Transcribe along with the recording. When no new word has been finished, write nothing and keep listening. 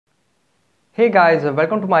Hey guys,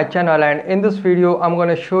 welcome to my channel, and in this video I'm going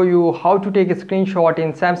to show you how to take a screenshot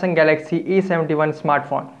in Samsung Galaxy A71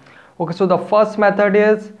 smartphone. Okay, so the first method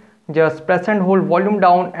is just press and hold volume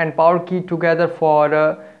down and power key together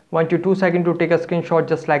for 1 to 2 seconds to take a screenshot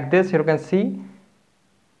just like this. Here you can see.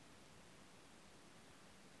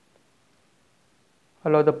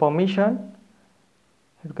 Allow the permission.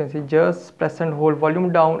 You can see just press and hold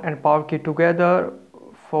volume down and power key together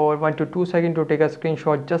for 1 to 2 seconds to take a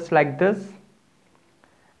screenshot just like this.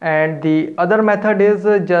 And the other method is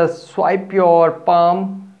just swipe your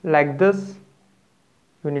palm like this.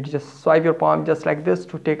 You need to just swipe your palm just like this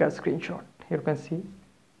to take a screenshot. Here you can see,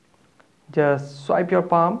 just swipe your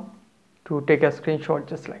palm to take a screenshot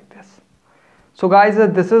just like this. So guys,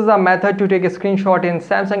 this is the method to take a screenshot in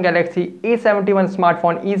Samsung Galaxy A71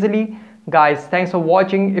 smartphone easily. Guys, thanks for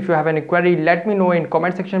watching. If you have any query, let me know in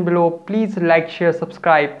comment section below. Please like, share,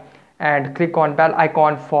 subscribe and click on bell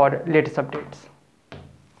icon for latest updates.